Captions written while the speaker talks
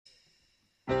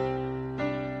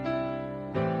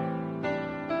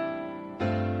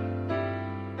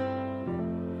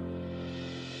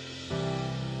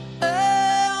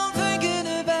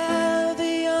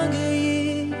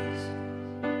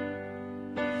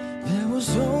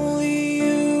was only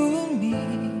you and me.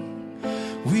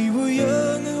 We were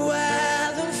young and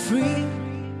wild and free.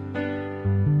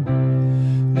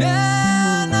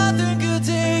 Now nothing could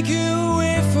take you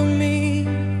away from me.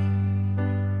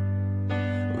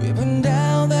 We've been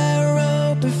down that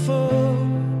road before,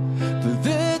 but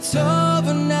it's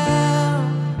over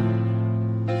now.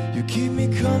 You keep me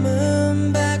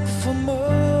coming back for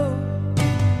more.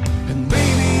 And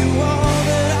baby, you are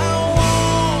that I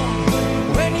want.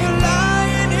 When you're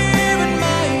lying here in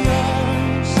my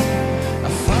arms,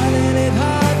 I'm finding it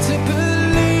hard to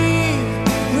believe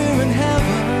we're in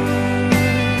heaven.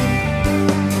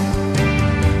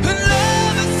 And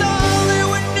love is all that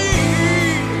we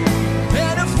need,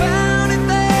 and I found it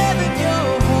there in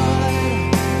your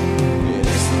heart. It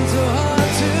isn't so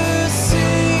hard to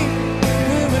see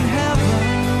we're in heaven.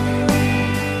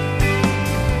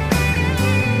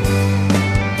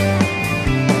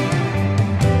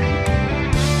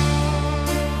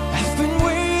 I've been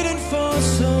waiting for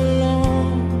so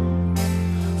long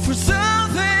for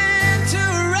something to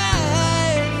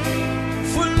arrive,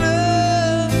 for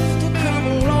love to come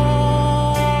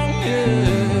along,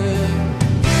 yeah.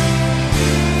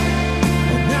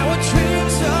 And now our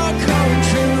dreams are coming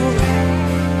true,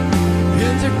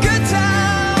 in the good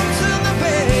times and the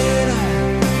bad.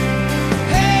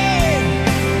 Hey,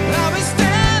 I'll be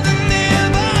standing there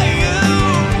by you.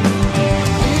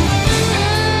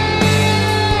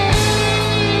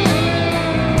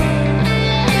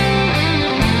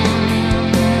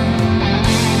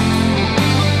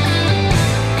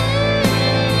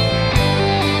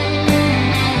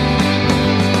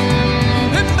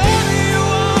 And baby, you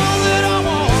are that I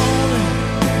want.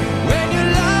 When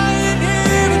you're lying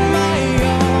here in my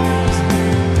arms,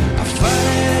 I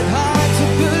find it hard to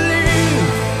believe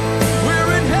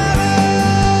we're in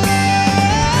heaven.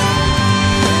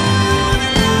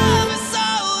 Love is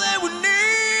all that we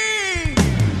need,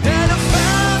 and I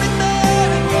found it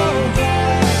there in your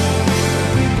heart.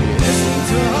 It isn't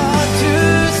too hard to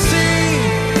see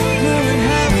we're in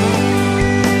heaven.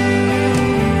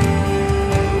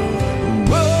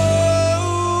 Whoa,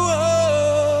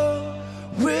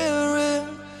 we're in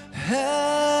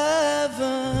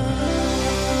heaven.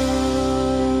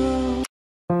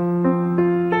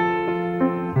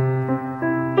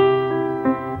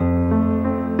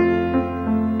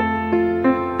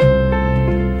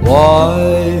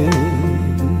 Wise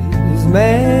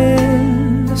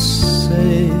men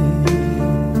say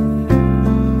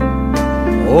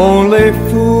only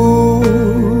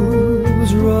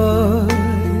fools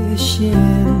rush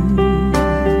in,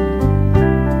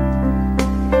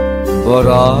 but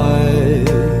I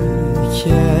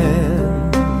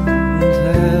can't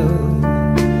help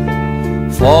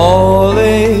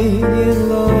falling in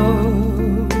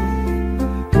love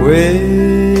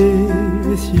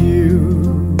with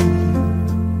you.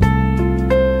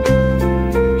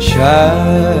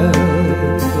 Shall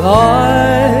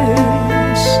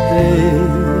I stay?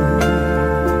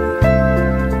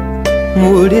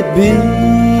 Would it be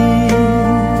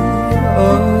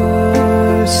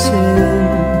a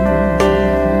sin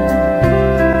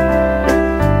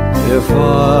if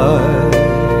I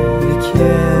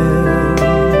can't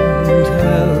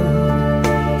help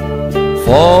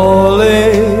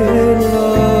falling in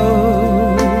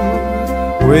love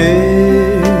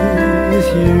with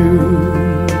you?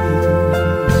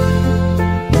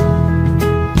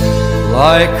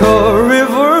 Like a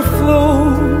river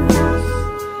flows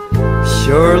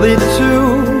surely to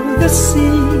the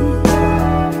sea,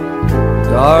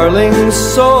 darling,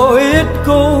 so it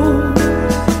goes.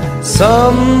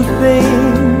 Some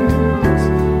things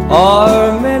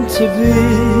are meant to be.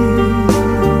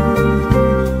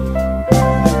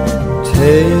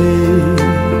 Take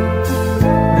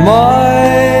my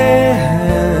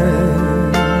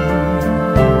hand,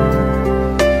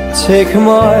 take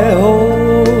my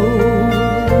whole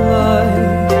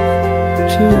life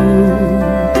too.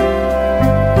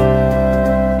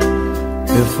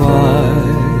 If I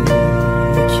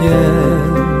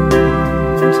can't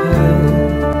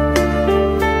help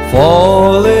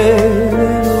falling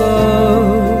in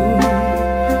love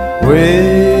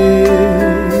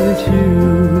with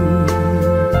you.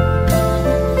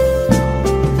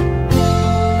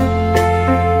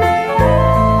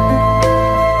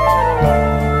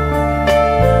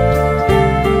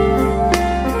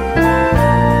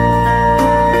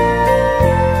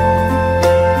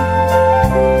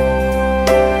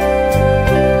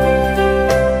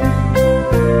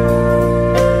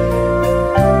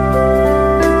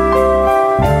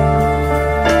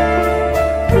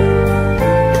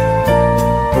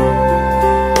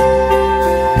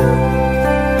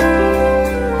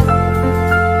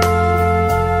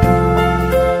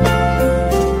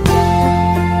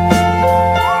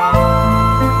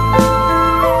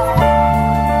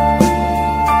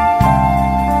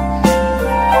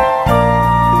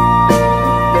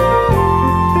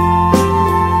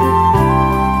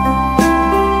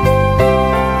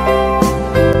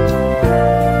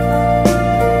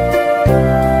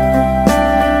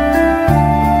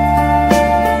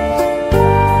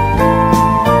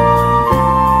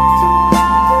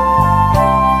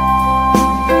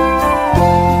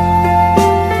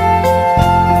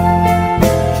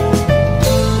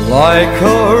 like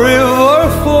a river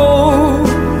flows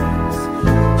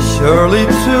surely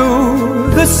to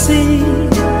the sea.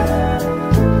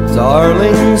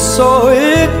 Darling, so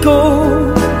it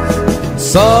goes.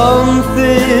 Some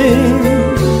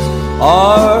things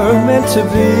are meant to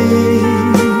be.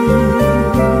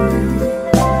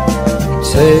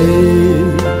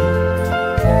 Take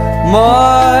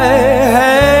my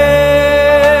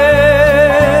hand,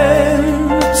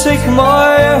 take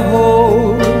my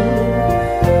whole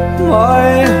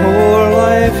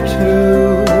life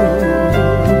too.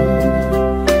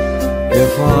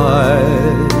 If I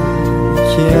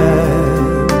can't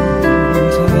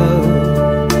help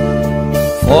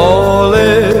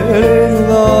falling in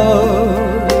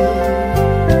love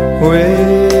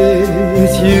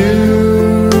with you,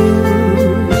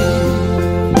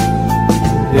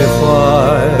 if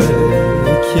I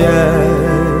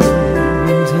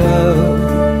can't help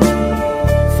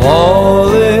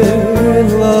falling in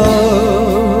love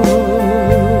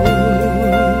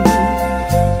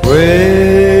with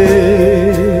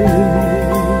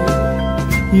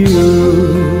you.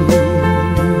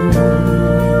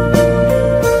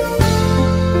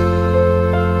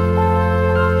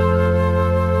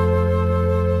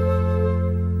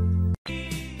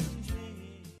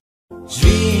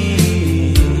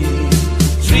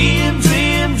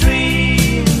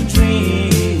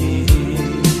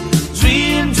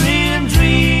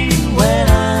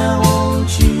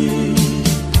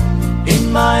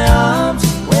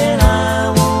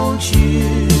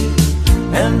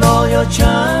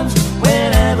 Charms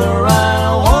whenever I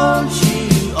want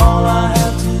you. All I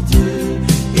have to do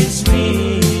is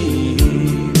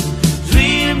dream,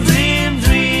 dream, dream,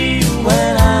 dream.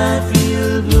 When I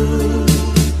feel blue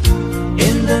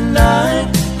in the night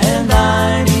and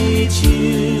I need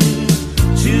you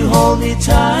to hold me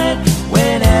tight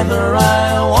whenever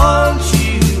I want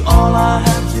you. All I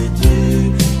have to do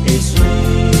is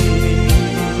dream.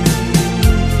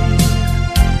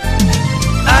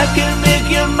 I can make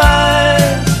you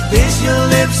mine, kiss your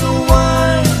lips of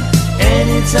wine,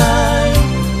 anytime,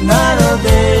 night or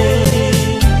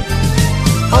day.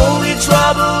 Only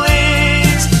trouble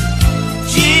is,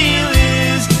 gee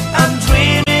whiz, I'm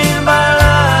dreaming my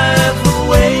life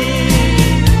away.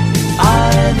 I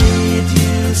need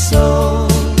you so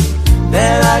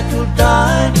that I could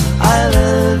die. I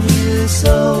love you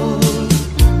so,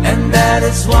 and that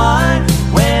is why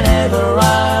whenever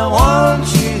I want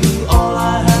you, all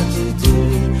I have to do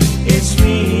is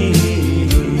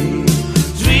dream,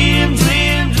 dream,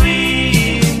 dream,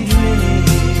 dream, dream.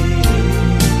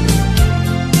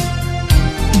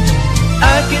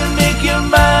 I can make you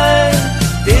mine,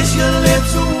 kiss your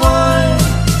lips of wine,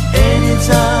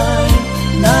 anytime,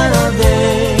 night or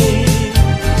day.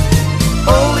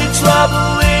 Only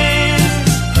trouble is,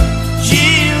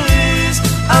 gee whiz,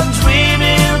 I'm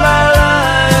dreaming my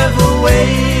life away.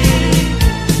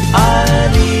 I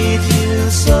need you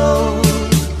so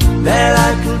that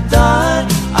I could die.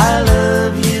 I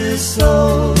love you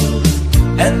so,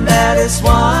 and that is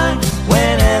why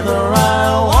whenever I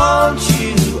want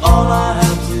you, all I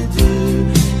have to do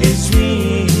is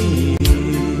dream,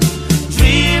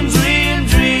 dream, dream,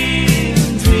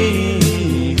 dream, dream,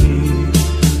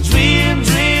 dream, dream,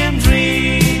 dream,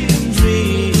 dream,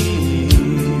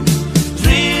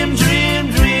 dream, dream,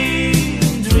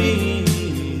 dream,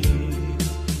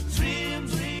 dream,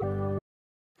 dream.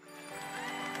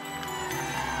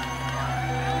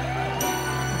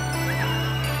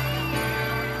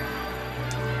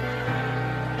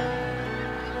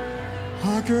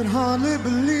 I could hardly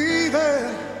believe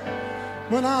it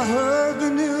when I heard the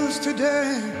news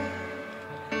today.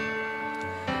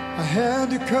 I had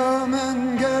to come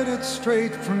and get it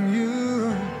straight from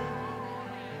you.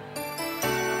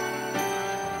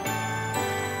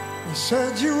 I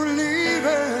said you were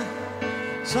leaving,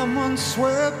 someone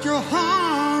swept your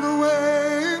heart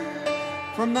away.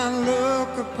 From that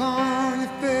look upon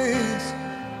your face,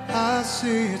 I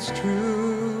see it's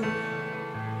true.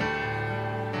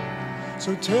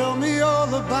 So tell me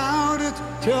all about it,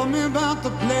 tell me about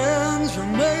the plans you're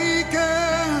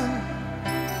making.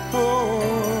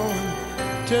 Oh,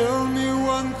 tell me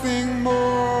one thing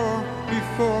more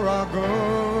before I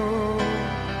go.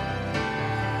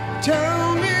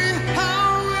 Tell me,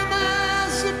 how am I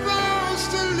supposed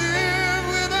to live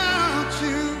without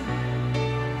you?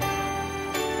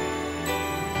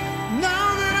 Now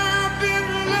that I've been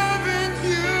loving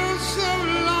you so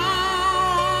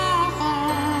long,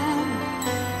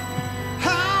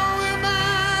 how am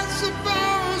I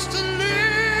supposed to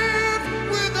live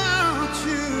without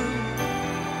you?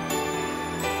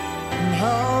 And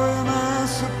how am I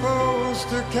supposed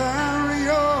to carry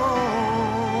on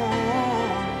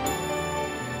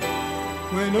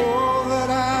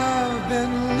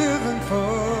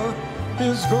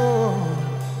gone.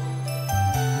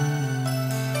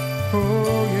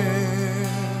 Oh yeah.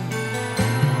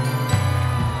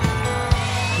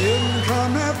 Didn't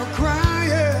come here for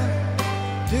crying,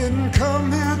 didn't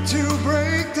come here to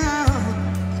break down.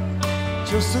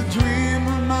 Just a dream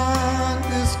of mine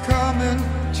is coming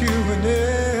to an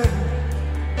end.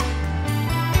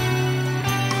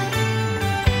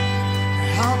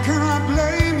 How can I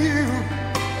blame you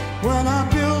when I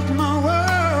built my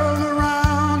world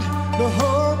around the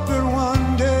hope that one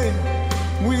day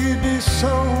we'd be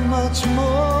so much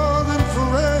more than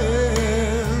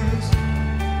friends?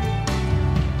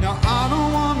 Now I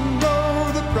don't want to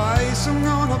know the price I'm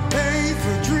gonna pay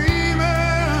for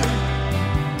dreaming.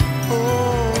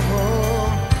 Oh,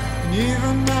 and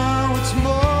even now it's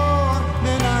more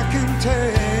than I can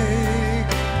take.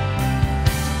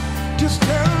 Just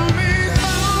tell me,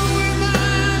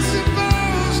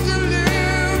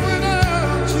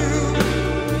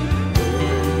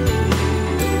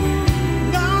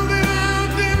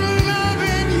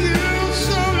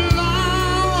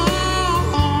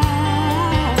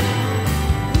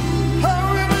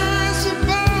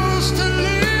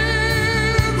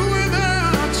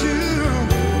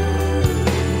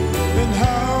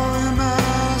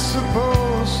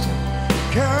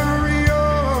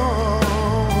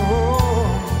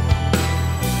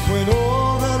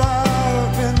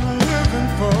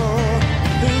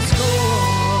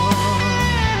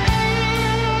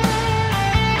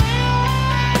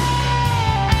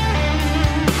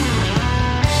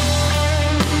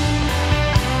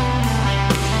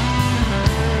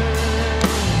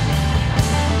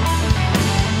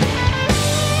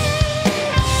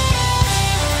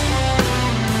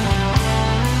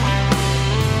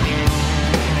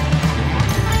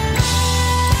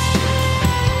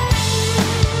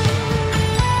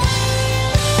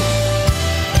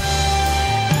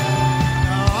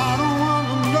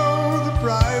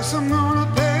 I'm gonna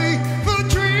pay for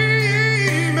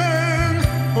dreaming.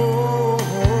 Oh,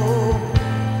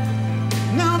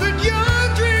 now that your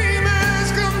dream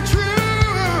has come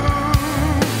true,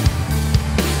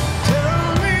 tell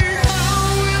me, how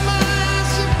am I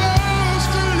supposed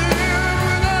to live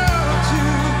without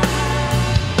you?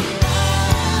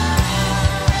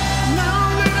 Now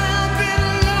that I've been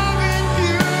loving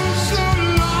you so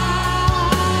long,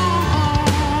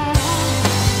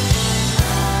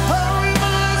 how am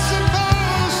I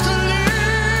supposed to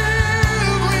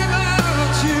live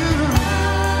without you?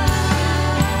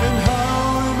 And how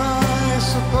am I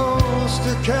supposed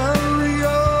to carry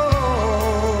on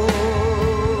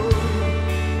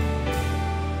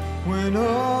when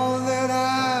all that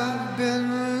I've been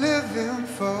living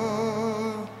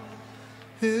for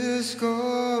is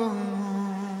gone?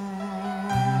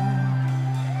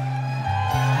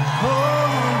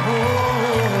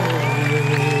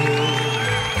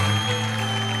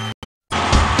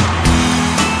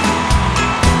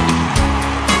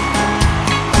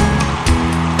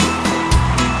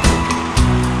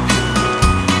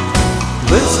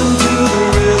 Listen to the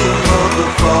rhythm of the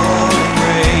falling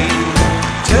rain,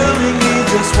 telling me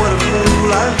just what a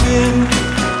fool I've been.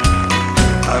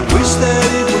 I wish that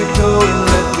it would go and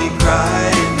let me cry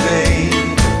in vain,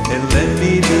 and let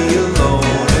me be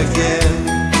alone again.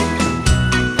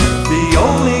 The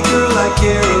only girl I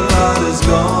care about has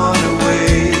gone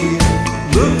away,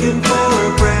 looking for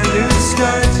a brand new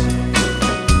start.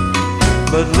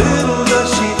 But little does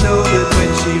she know that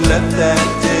when she left that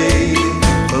day,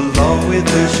 along with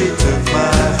her she took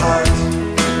my heart.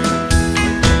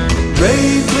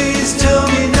 Ray, please tell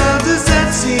me now, does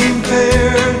that seem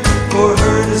fair, for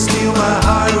her to steal my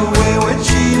heart away when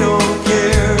she don't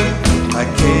care? I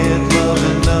can't love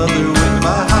another when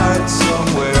my heart's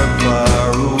somewhere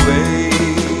far away.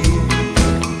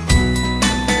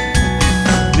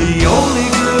 The only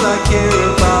girl I care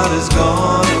about has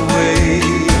gone away,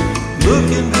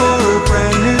 looking for a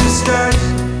brand new start.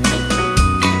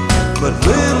 But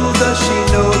little does she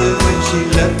know that when she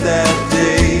left that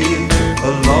day,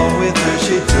 along with her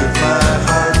she took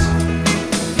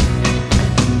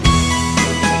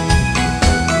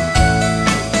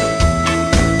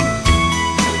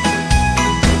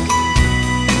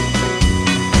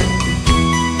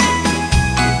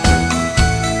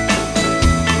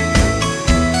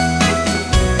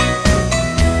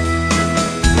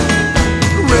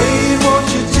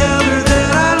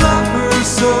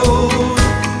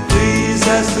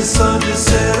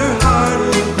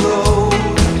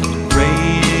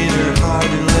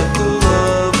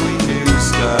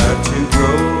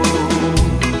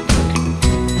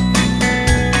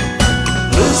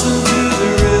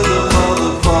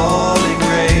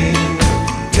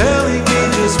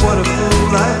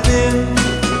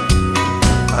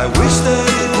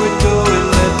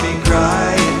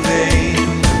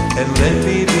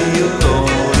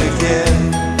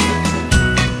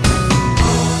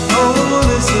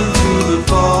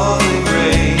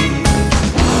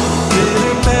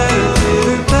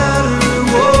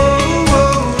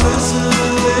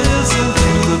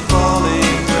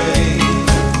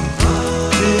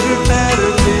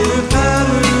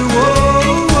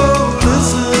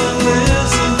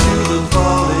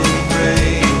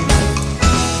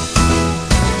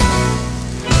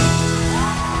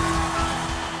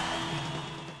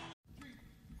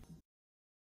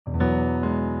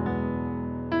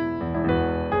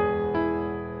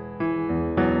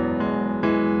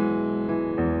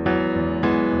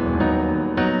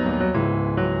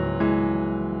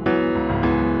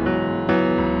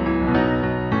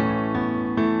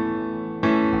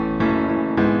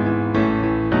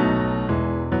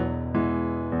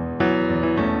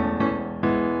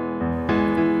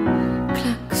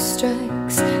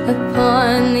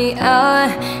the hour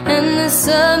and the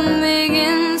sun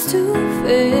begins to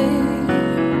fade.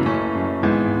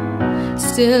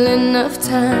 Still enough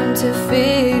time to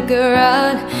figure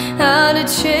out how to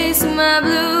chase my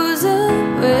blues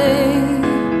away.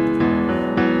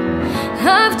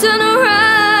 I've done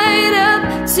right up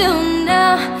till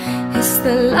now. It's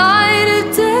the light of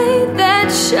day that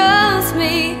shows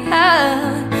me how.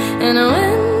 And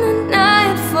when the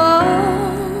night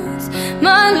falls,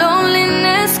 my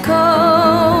loneliness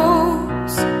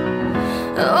calls.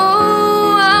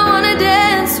 Oh, I wanna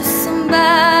dance with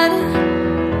somebody.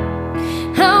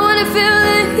 I wanna feel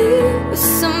the heat with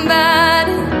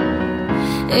somebody.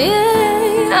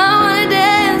 Yeah, I wanna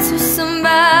dance with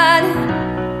somebody.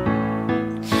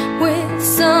 With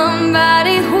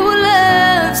somebody who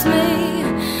loves me.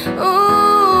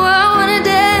 Oh, I wanna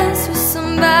dance with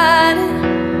somebody.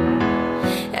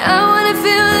 I wanna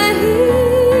feel the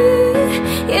heat,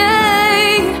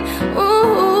 yeah.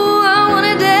 Ooh, I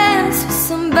wanna dance with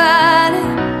somebody.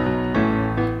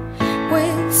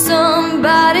 With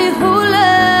somebody who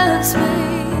loves me.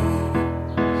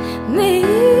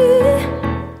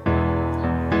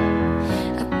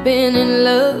 I've been in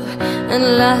love and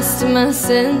lost my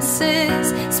senses,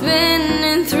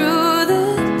 spinning through the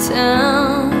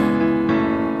town.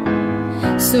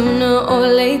 Sooner or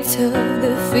later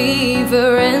the fever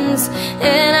ends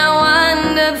and I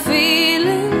wind up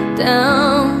feeling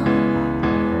down.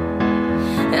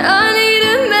 I need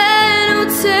a man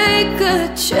who'll take a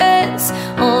chance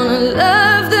on a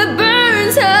love that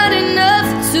burns hot enough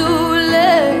to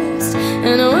last.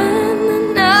 And when the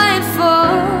night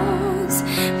falls,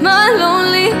 my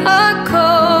lonely heart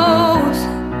calls.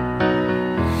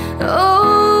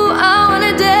 Oh, I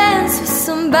wanna dance with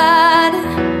somebody.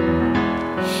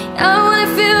 I wanna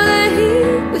feel the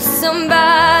heat with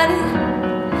somebody.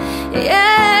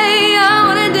 Yeah, I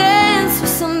wanna dance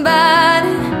with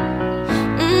somebody.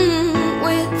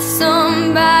 With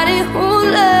somebody who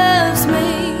loves me.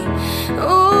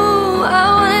 Oh, I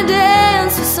wanna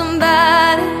dance with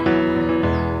somebody.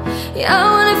 Yeah, I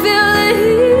wanna feel the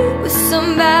heat with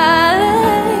somebody.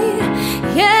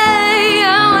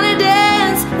 Yeah, I wanna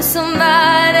dance with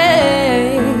somebody.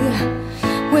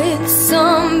 With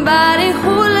somebody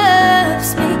who loves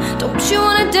me. Don't you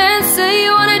wanna dance? Say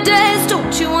you wanna dance.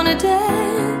 Don't you wanna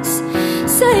dance?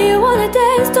 Say you wanna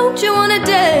dance. Don't you wanna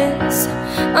dance?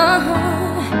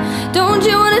 Don't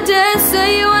you wanna dance? Say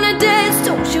you wanna dance.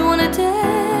 Don't you wanna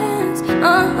dance?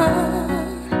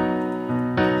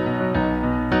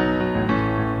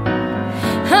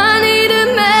 I need a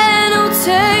man who'll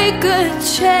take a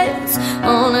chance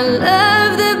on a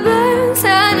love that burns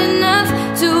hot enough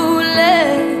to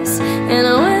last. And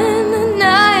when the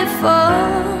night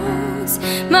falls,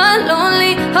 my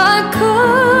lonely heart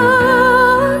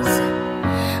calls.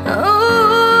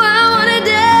 Oh, I wanna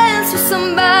dance with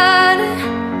somebody.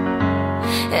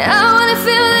 I wanna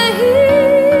feel the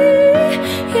heat,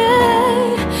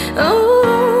 yeah.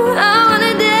 Oh, I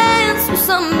wanna dance with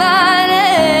somebody.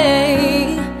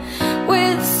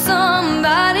 With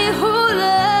somebody who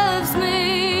loves me.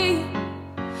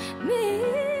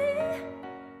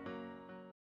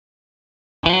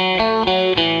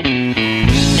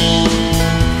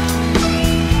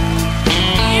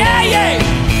 Yeah, yeah.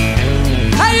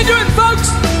 How you doing, folks?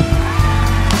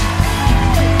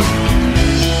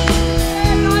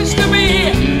 Nice to be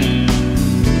here.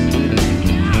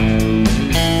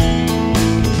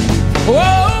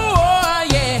 Whoa,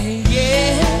 yeah,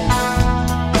 yeah.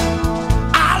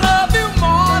 I love you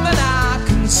more than I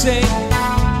can say.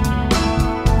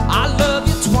 I love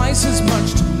you twice as much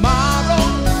tomorrow.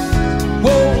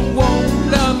 Whoa, whoa,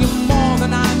 love you more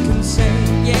than I can say.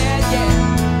 Yeah, yeah.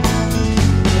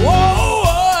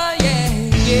 Whoa, yeah,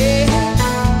 yeah.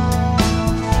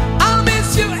 I'll miss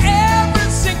you every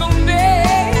single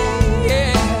day.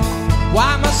 Yeah.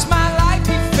 Why must my life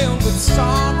be filled with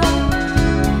sorrow?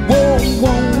 Whoa,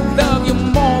 whoa, love you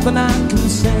more than I can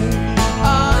say.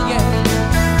 Oh, yeah.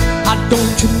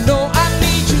 Don't you know I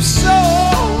need you so?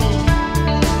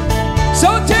 So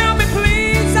tell me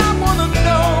please, I wanna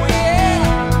know, yeah.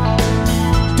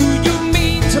 Do you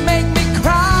mean to make me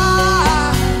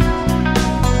cry?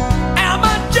 Am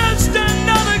I just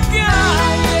another guy?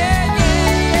 Yeah,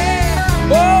 yeah,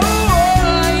 yeah. Oh,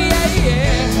 yeah,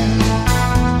 yeah.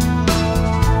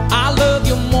 I love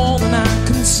you more than I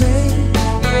can say,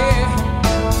 yeah.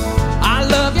 I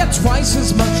love you twice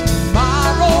as much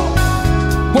tomorrow.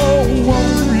 Whoa, whoa,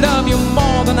 love you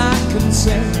more than I can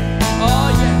say. Oh,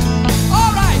 yeah.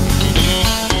 All right.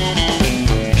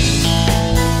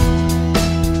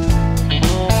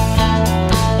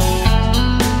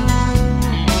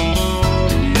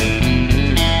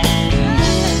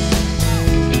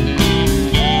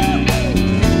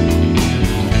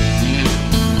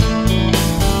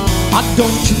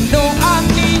 Don't you know I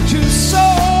need you so?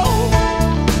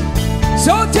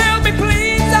 So tell me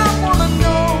please, I wanna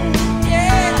know,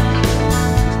 yeah.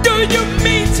 Do you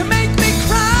mean to make me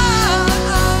cry?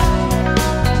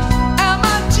 Am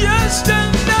I just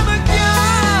another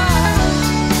guy?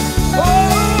 Oh,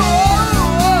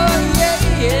 yeah,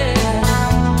 yeah.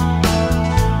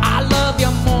 I love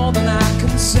you more than I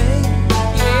can say,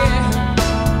 yeah.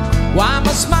 Why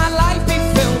must my life be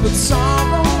filled with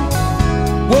sorrow?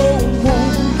 Whoa,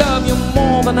 whoa, love you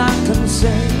more than I can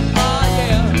say, oh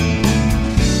yeah.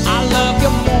 I love you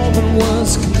more than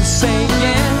words can say,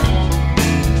 yeah.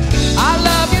 I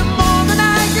love you more than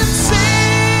I can say,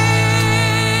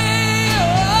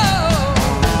 oh.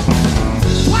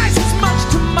 Twice as much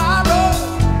tomorrow,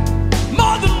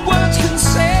 more than words can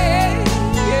say,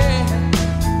 yeah.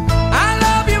 I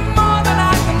love you more than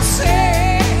I can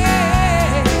say,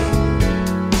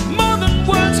 more than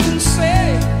words can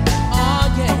say, oh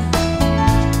yeah.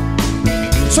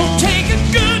 So take a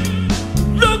good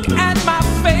look at my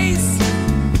face.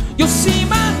 You'll see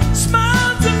my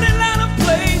smile's a little out of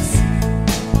place.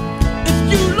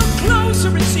 If you look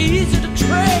closer, it's easy to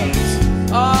trace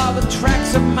all the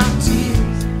tracks of my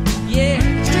tears. Yeah,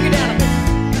 stick it down a bit.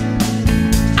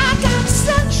 I got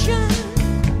sunshine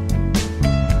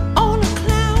on a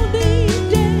cloudy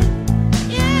day,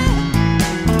 yeah.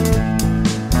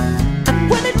 And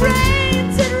when it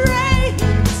rains, it rains.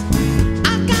 I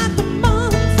got the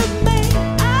month of May,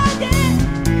 oh yeah.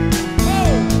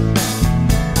 Oh.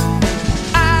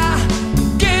 I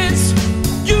guess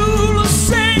you'll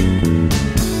say,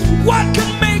 what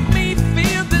can make me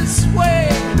feel this way?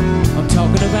 I'm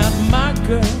talking about my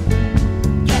girl,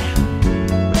 yeah.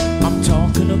 I'm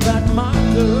talking about my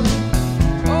girl,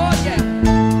 oh yeah.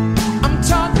 I'm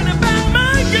talking about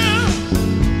my girl,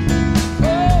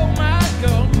 oh my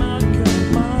girl, my girl,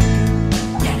 my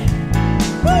girl, yeah.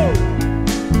 Woo!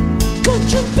 Could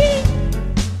you be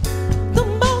the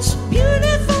most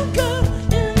beautiful girl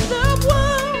in the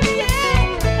world, yeah.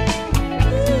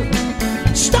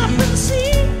 Stop and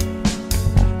see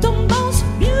the most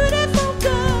beautiful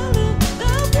girl in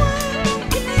the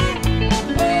world, yeah.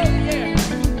 Oh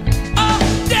yeah. Oh,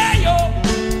 Daniel.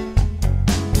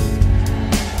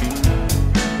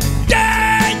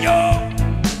 Daniel.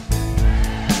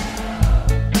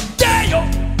 Daniel.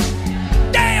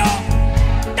 Daniel.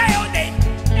 Daniel.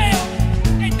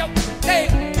 Daniel.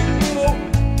 Daniel.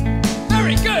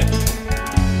 Very good.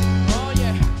 Oh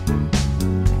yeah.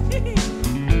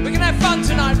 We can have fun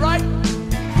tonight, right?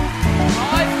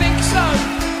 I think so.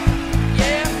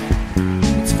 Yeah.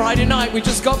 It's Friday night. We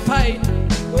just got paid.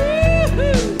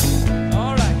 Woohoo!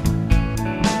 All right.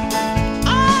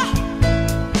 Ah,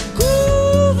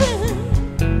 grooving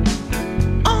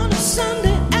on a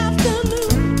Sunday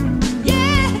afternoon.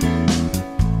 Yeah.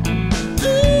 Ooh,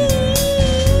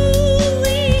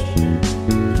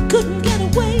 couldn't get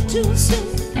away too soon.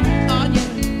 Oh yeah.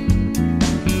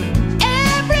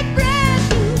 Every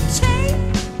breath you take,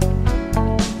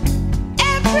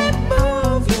 every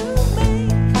move you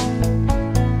make,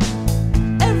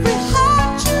 every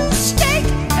heart you stake,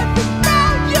 every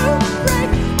vow you break,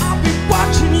 I'll be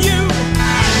watching you.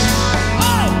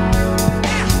 Oh,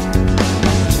 yeah.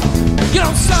 You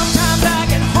know, sometimes I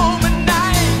get home at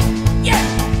night, yeah,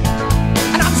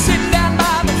 and I'm sitting down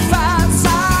by the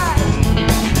fireside,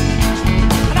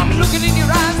 and I'm looking in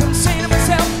your eyes, I'm saying to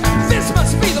myself, this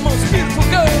must be the most beautiful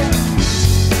girl,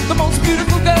 the most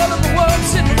beautiful girl in the world,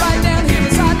 sitting right down here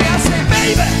beside me. I say,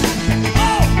 baby,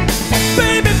 oh,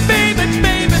 baby, baby,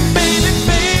 baby, baby,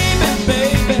 baby,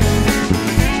 baby.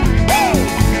 Woo!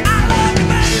 I love you,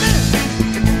 baby.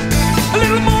 A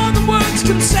little more than words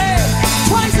can say.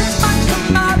 Twice as much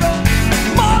tomorrow,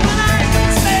 more than I can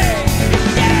say.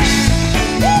 Yeah.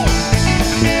 Woo!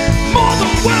 More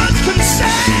than words can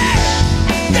say.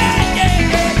 Yeah,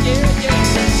 yeah, yeah, yeah, yeah.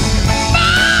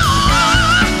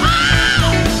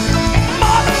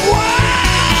 More than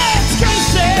words can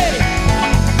say.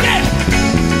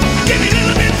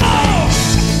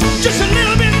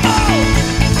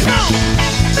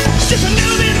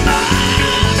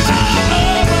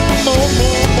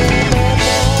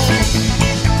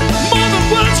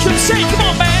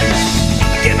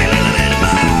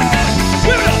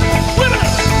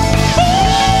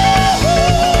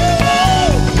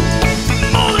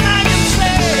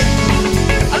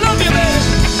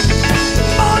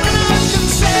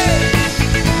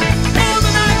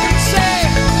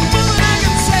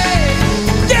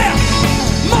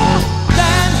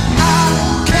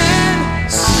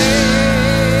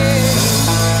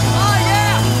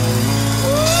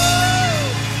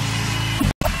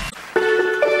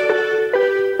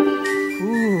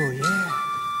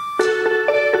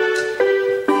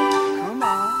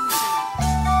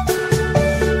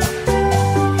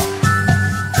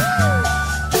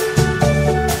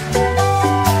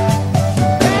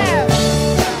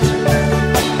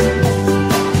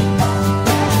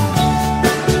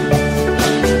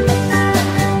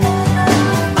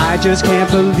 just can't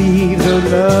believe the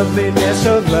loveliness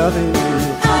of loving you.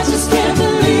 I just can't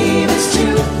believe it's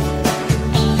true.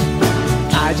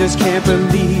 I just can't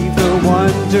believe the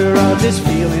wonder of this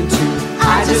feeling too.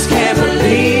 I just can't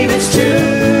believe it's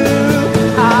true.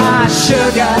 Ah,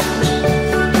 sugar.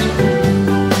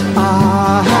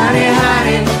 Ah, honey,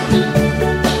 honey.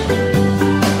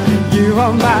 You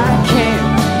are my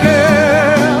candy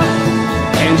girl,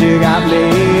 and you got me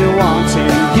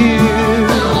wanting you.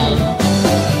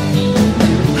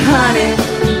 Honey.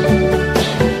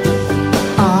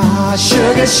 Ah,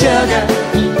 sugar, sugar.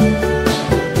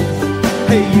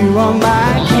 Hey, you are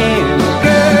my candy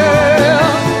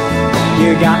girl.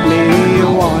 You got me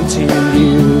wanting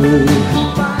you.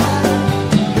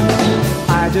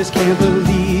 I just can't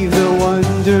believe the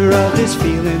wonder of this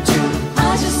feeling too.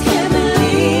 I just can't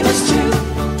believe it's true.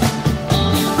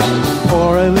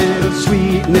 Pour a little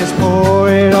sweetness, pour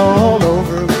it all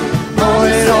over me. Pour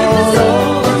it all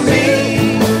over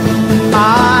me.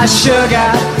 Ah,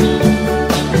 sugar.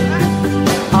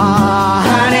 Ah,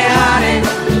 honey, honey.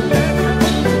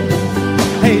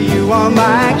 Hey, you are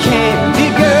my candy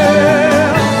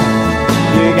girl.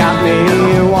 You got me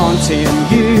wanting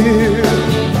you.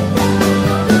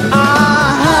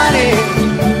 Ah, honey.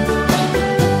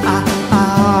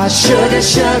 Ah, sugar,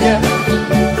 sugar.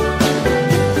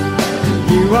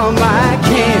 You are my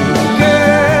candy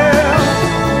girl.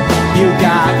 You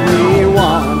got me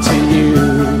wanting you.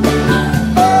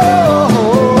 Oh,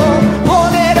 pour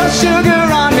little sugar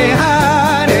on me,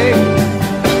 honey.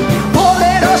 Pour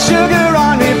little sugar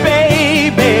on me,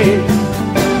 baby.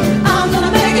 I'm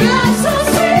gonna make it life so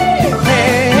sweet.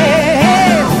 Hey, hey,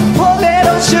 hey. Pour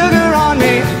little sugar on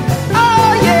me. Oh,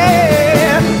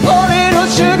 yeah. Pour little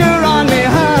sugar on me,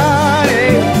 honey.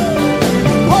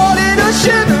 Pour little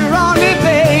sugar on me,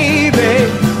 baby.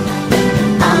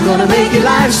 I'm gonna make it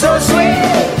life so sweet.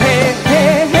 Hey,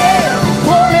 hey, hey.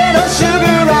 Pour little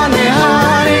sugar on me,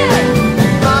 honey.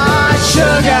 Ah,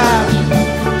 sugar.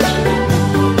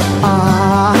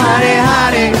 Ah, honey,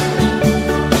 honey.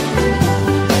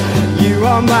 You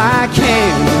are my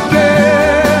candy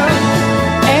girl,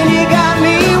 and you got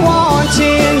me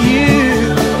wanting you.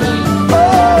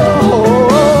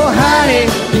 Oh, honey.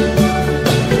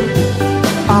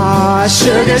 Ah,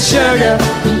 sugar, sugar.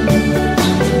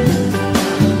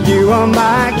 You are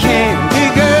my candy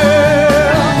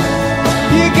girl.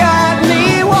 You got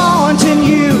me wanting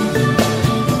you.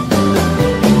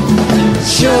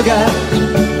 Sugar.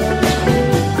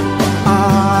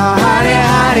 Ah, honey,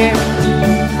 honey.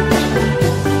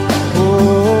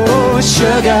 Oh,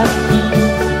 sugar.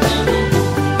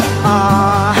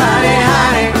 Ah, honey,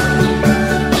 honey.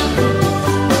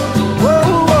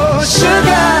 Oh,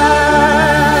 sugar.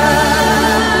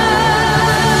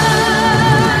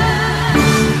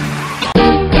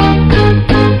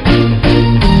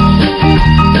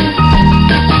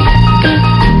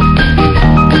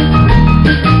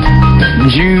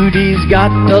 Judy's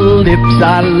got the lips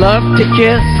I love to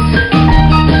kiss,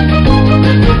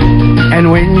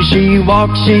 and when she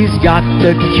walks she's got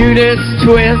the cutest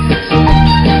twist.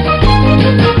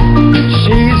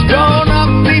 She's grown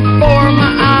up before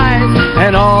my eyes,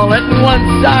 and all at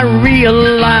once I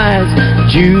realize,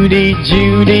 Judy,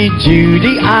 Judy,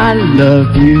 Judy, I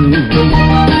love you.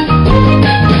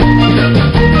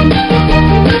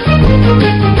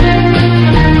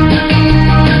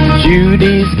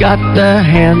 Judy's got the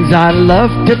hands I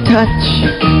love to touch.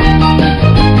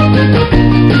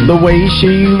 The way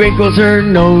she wrinkles her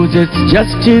nose, it's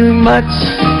just too much.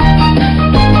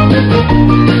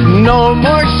 No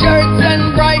more shirts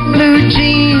and bright blue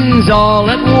jeans, all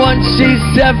at once she's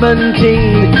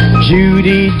 17.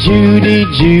 Judy, Judy,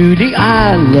 Judy,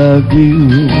 I love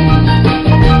you.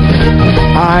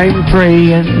 I'm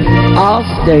praying I'll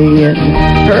stay in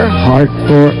her heart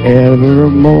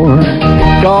forevermore,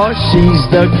 'cause she's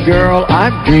the girl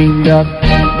I've dreamed of,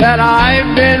 that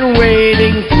I've been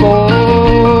waiting for.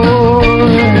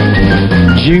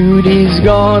 Judy's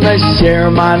gonna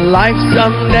share my life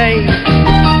someday,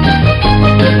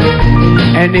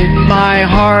 and in my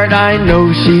heart I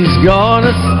know she's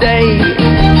gonna stay.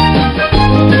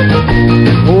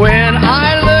 When I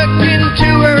look into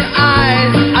her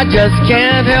eyes, I just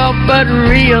can't help but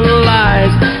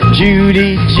realize,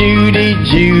 Judy, Judy,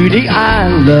 Judy, I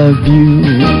love you.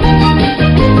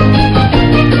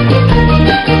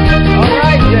 All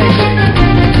right, Jake.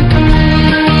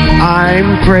 I'm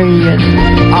praying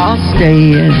I'll stay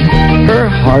in her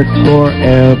heart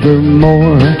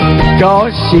forevermore,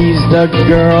 'cause she's the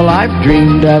girl I've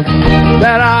dreamed of,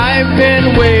 that I've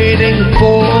been waiting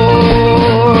for.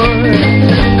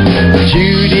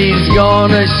 Judy's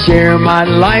gonna share my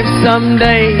life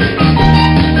someday,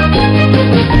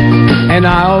 and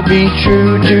I'll be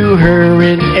true to her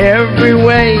in every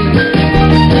way.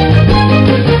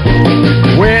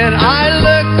 When I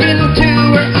look into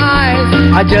her eyes,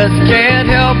 I just can't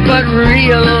help but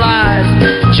realize,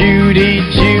 Judy,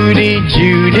 Judy,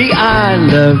 Judy, I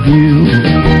love you.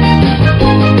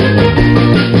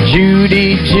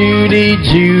 Judy, Judy,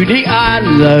 Judy, I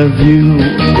love you.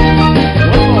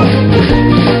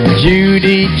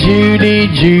 Judy, Judy,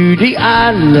 Judy,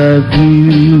 I love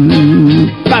you.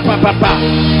 Ba, ba, ba, ba.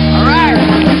 All right.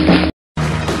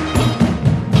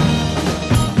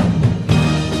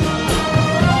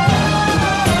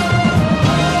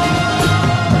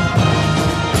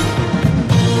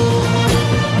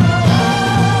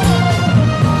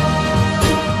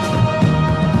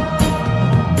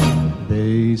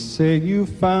 They say you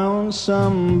found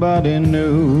somebody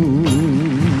new,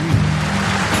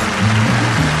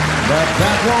 but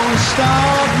that won't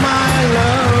stop my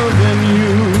loving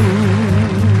you.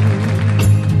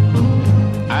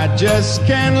 I just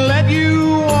can't let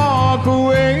you walk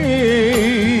away.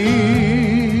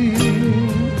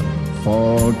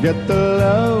 Forget the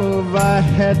love I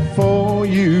had for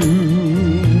you.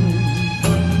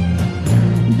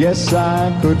 Guess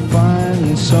I could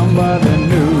find somebody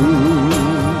new,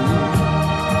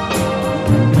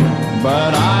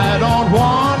 but I don't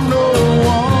want no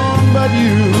one but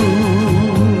you.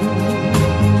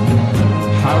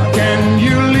 How can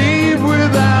you leave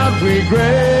without regret?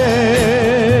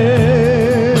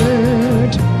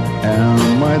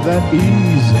 Am I that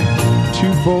easy to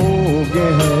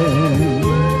forget?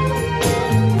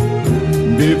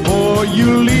 Before you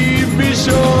leave, be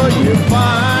sure you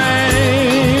find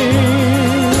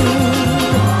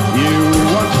you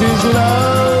want his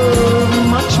love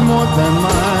much more than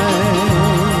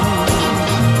mine.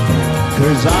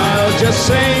 'Cause I'll just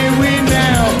say we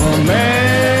never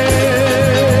met,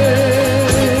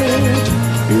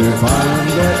 if I'm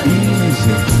that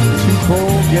easy to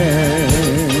forget.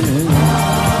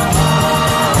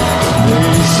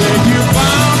 They said you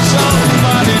found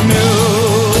somebody new,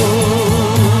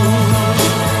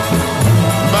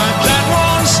 but that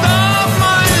won't stop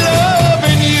my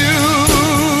loving you.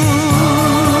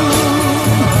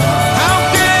 How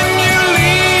can you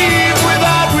leave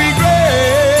without regret?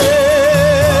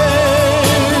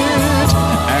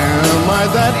 Am I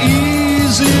that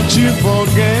easy to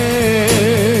forget?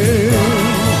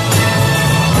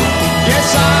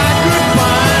 Guess I could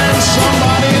find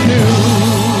somebody new,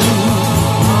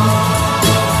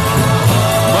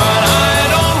 but I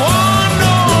don't want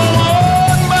no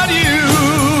one but you.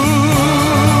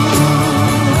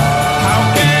 How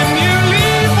can you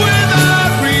leave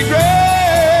without regret?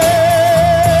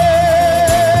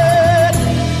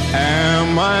 Am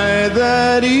I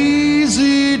that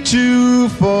easy to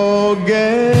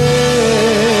forget?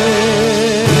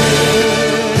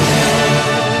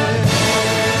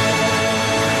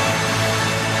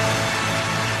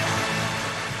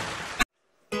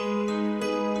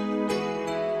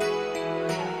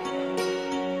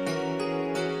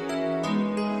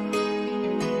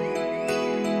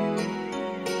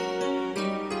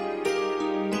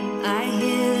 I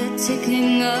hear the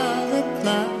ticking of the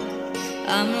clock.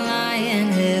 I'm lying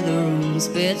here, the room's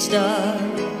pitch dark.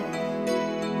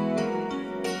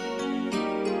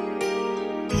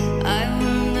 I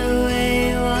wonder where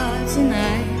you are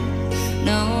tonight.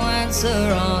 No answer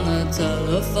on the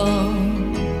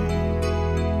telephone,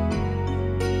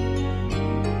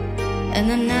 and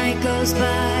the night goes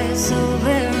by so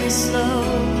very slow.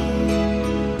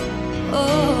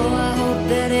 Oh, I hope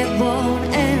that it won't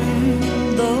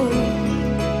end though,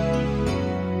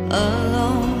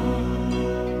 alone.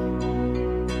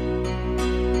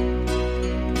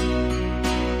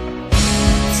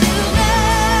 Till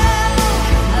now,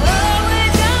 I've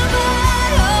always done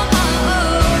right on my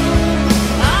own.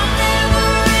 I never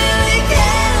really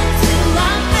cared till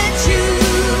I met you,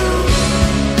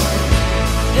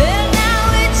 and now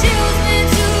it chills me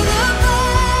to the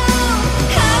bone.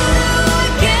 How do I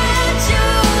get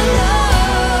your love?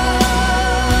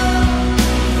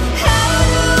 How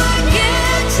do I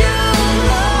get your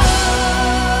love?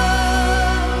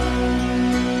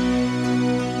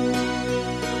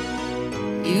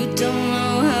 You don't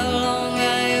know how long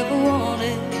I ever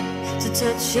wanted to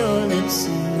touch your lips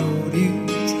and hold you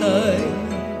tight.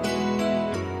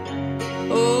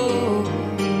 Oh,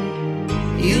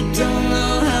 you don't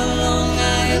know how long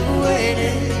I ever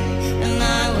waited, and I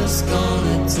was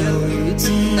gonna tell you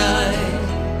tonight.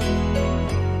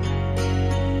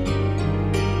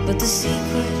 But the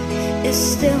secret is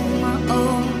still my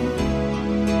own,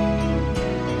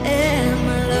 and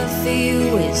my love for you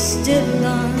is still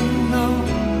unknown,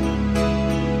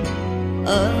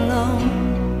 alone.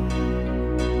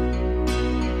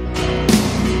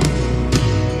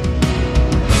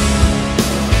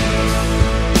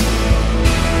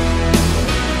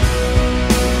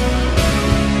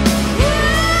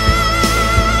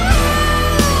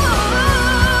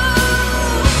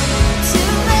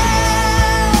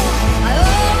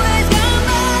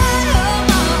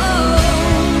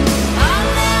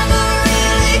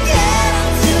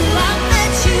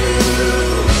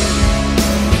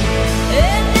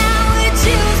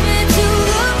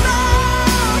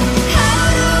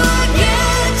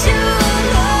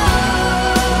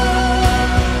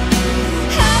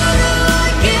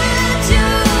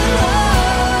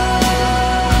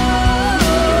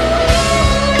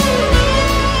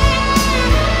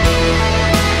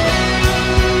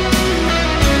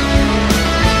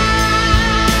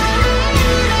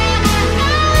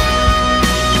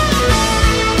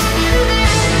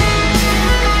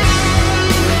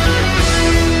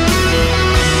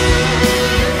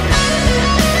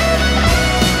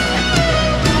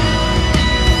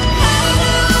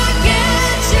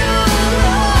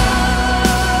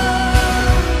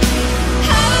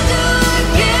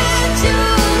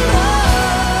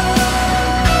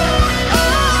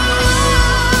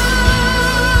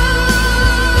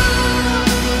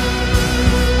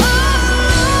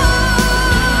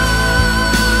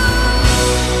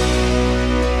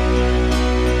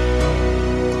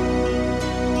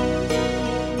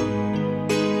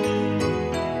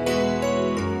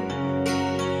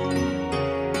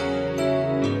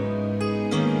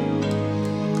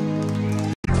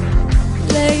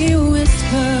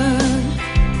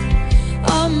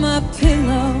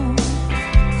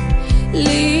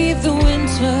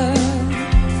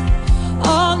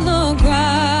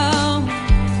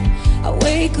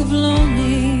 wake of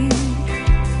lonely,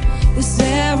 this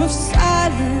air of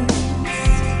silence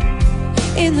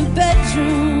in the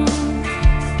bedroom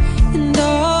and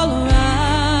all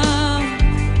around.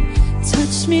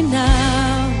 Touch me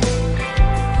now.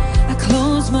 I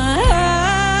close my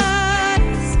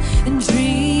eyes and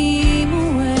dream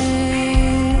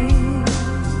away.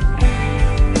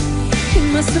 It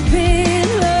must have been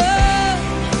love,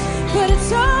 but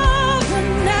it's over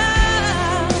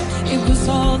now. It was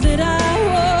all that I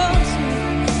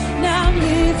wanted, now I'm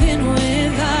living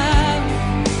without.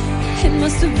 It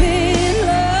must have been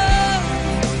love,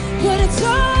 but it's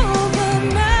over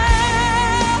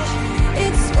now.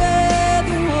 It's where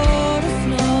the water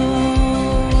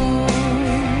flows,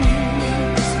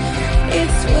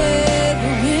 it's where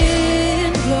the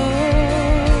wind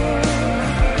blows.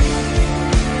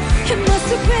 It must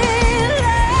have been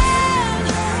love,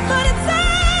 but it's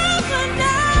over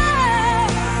now.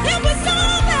 It was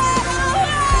all that I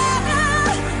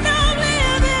wanted, now I'm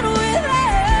living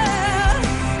without.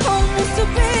 Oh, it must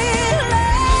have been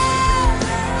love,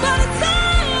 but it's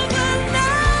over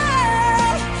now.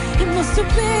 It must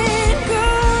have been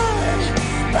good,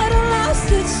 but I lost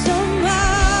it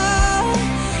somehow.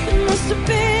 It must have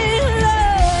been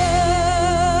love,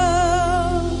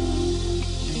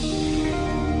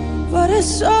 but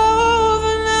it's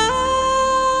over now.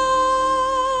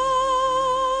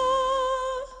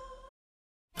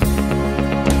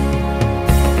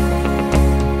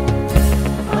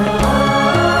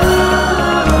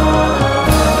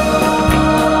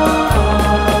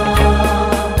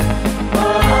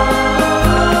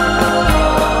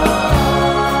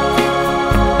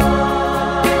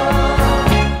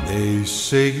 They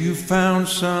say you found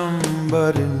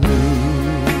somebody new,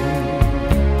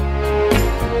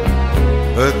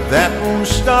 but that won't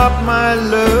stop my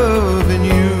loving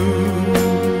you.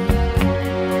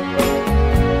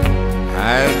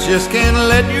 I just can't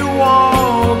let you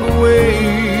walk away.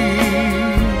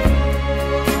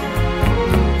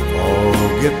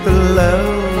 Forget the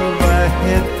love I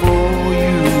had for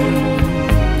you.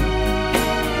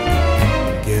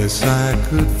 Guess I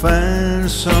could find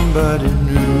somebody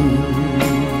new,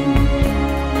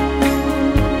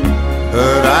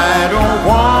 but I don't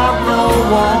want no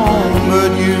one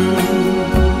but you.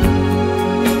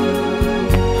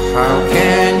 How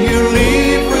can you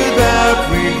leave without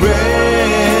regret?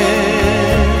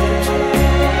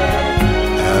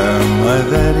 Am I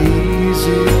that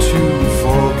easy to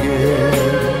forget?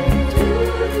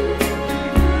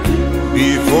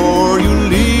 Before you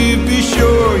leave, be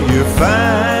sure you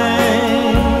find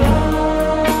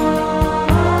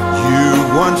you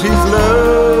want his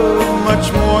love much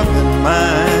more than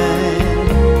mine.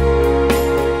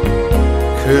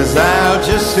 'Cause I'll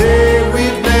just say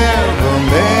we've never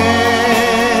met.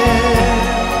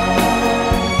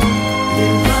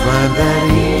 If I'm that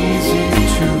easy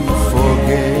to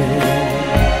forget.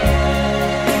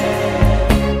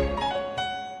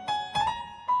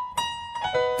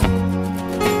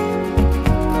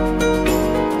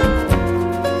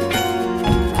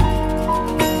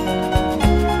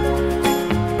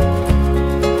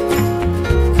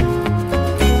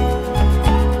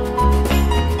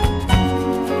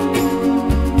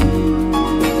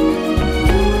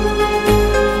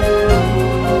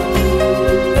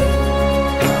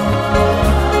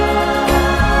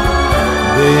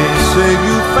 They say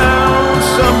you found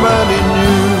somebody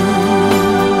new,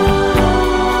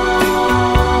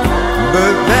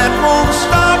 but that won't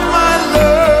stop my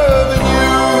loving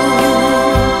you.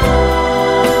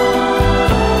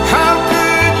 How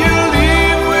could you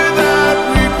leave without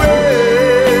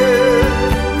regret?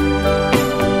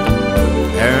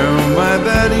 Am I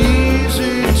that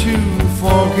easy to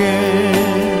forget?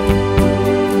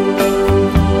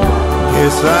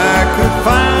 Yes, I could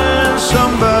find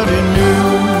somebody new,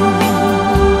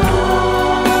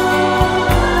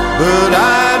 but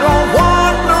I don't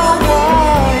want no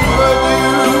one but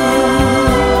you.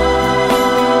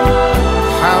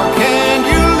 How can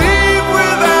you leave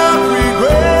without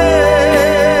regret?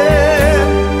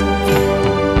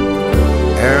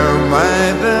 Am I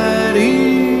that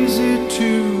easy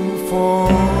to forget?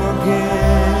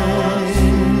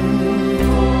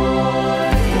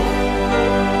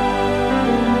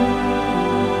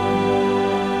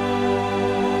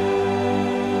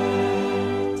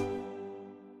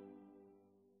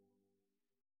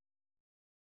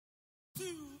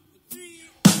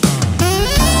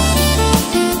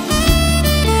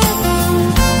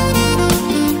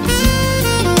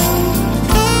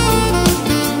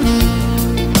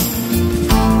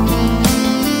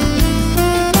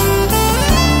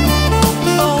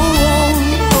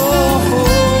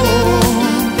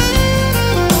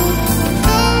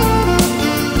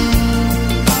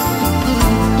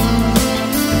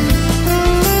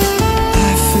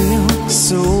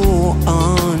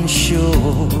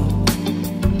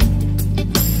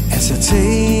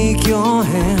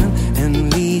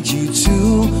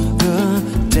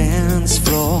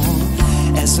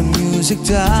 music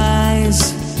dies,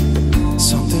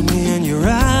 something in your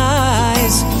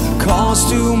eyes calls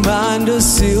to mind a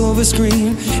silver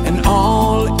screen and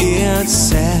all its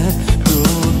sad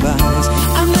goodbyes.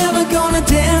 I'm never gonna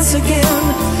dance again,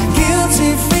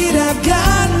 guilty feet, I've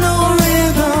got no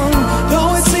rhythm.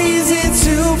 Though it's easy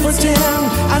to pretend,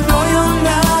 I know you're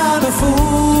not a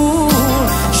fool.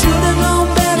 Should've known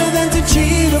better than to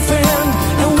cheat a friend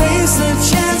and waste the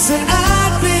chance that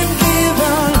I'd been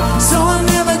given. So I'm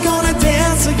never gonna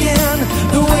dance again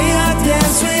the way I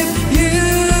dance with you.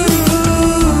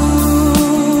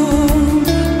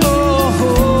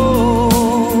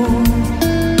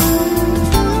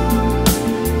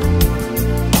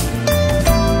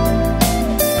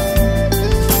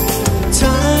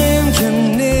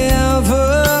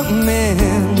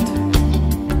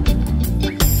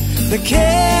 The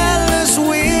careless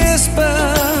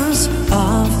whispers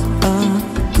of a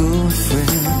good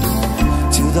friend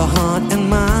to the heart and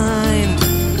mind.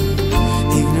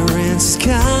 Ignorance is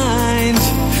kind.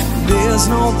 There's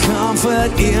no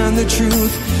comfort in the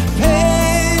truth.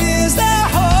 Pain is the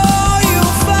hole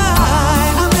you'll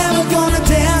find. I'm never gonna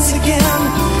dance again.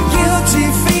 Guilty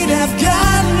feet have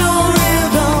got no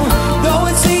rhythm. Though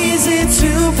it's easy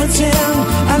to pretend,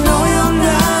 I know you're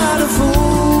not a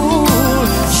fool.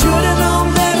 Should've known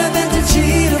better than to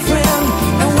cheat a friend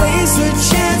and waste the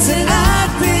chance that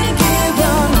I'd been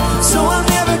given. So I'm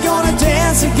never gonna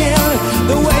dance again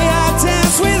the way I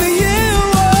dance with you.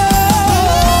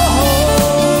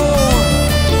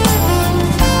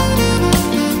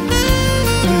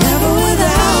 Never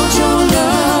without your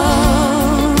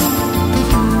love.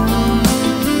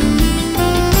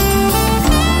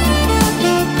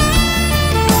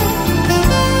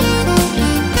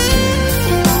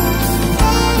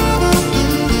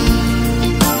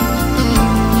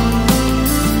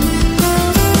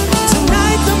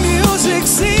 Tonight the music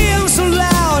seems so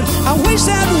loud. I wish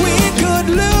that we could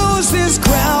lose this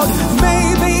crowd.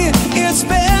 Maybe it's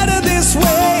better this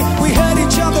way. We hurt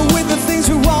each other with the things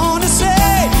we want to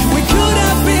say. We could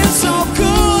have been so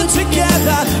good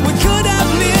together. We could have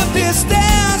lived this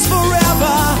dance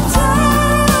forever.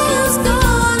 Time's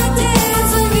gonna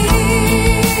dance with me.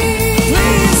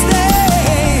 Please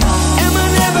stay. Am I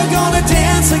never gonna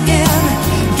dance again?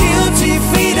 Guilty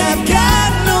feet have got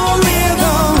no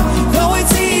rhythm. Though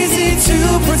it's easy to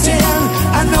pretend,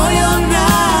 I know you're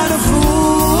not a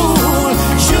fool.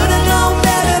 Should've known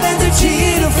better than to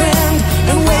cheat a friend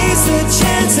and waste the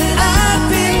chance that I've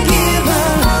been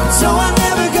given. So I'm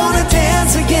never gonna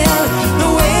dance again the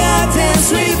way I dance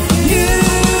with you.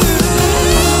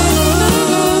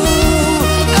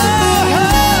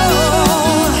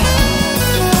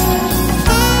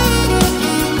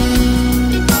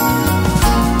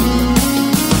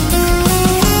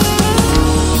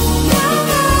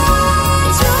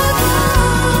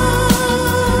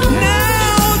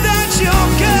 Now that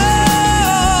you're gone,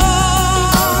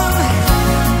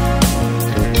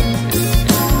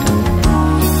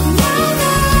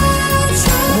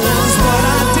 was what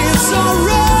I did so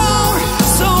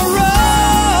wrong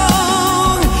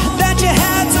that you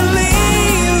had to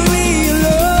leave me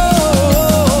alone.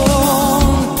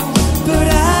 But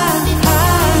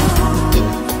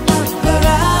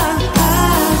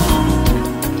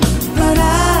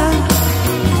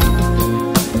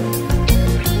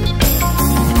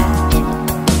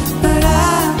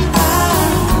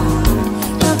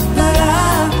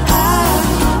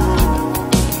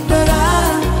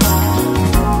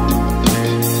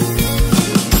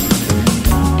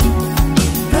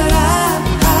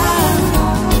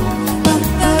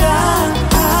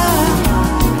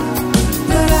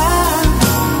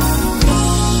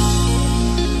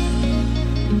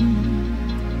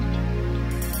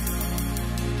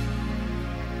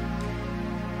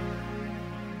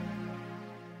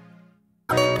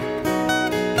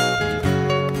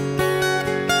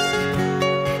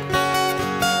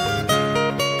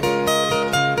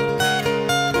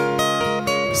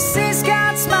Sis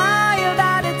got smile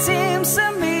that it seems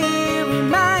to me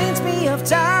reminds me of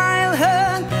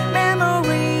childhood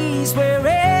memories where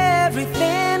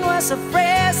everything was so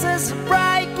fresh as a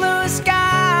bright blue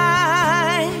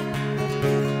sky.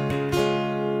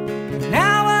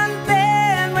 Now and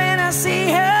then when I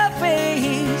see her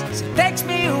face, it takes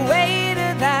me away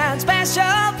to that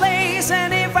special place.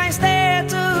 And if I stare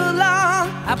too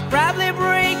long, I probably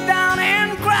break down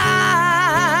and cry.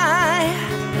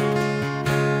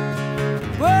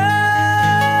 Whoa,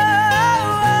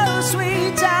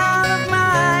 sweet child of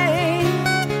mine.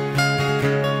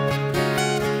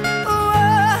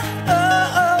 Whoa,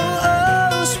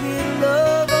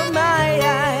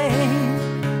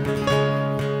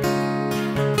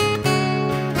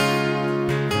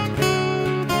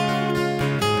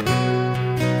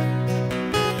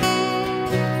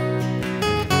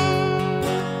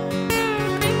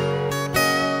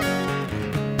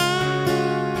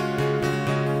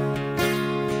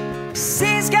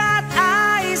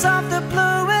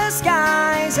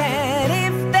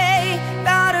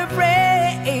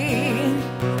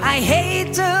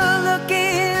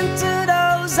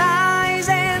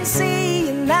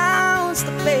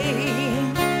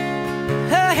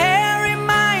 Her hair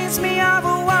reminds me of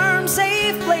a warm,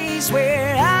 safe place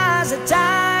where as a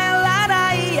child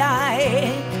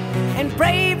I and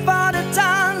pray for the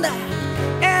thunder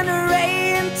and the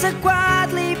rain to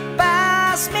quietly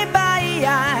pass me by.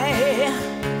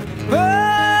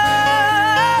 Oh,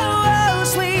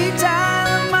 sweet child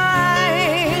of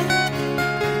mine.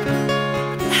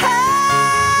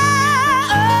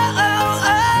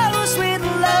 Oh, sweet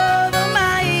love of mine.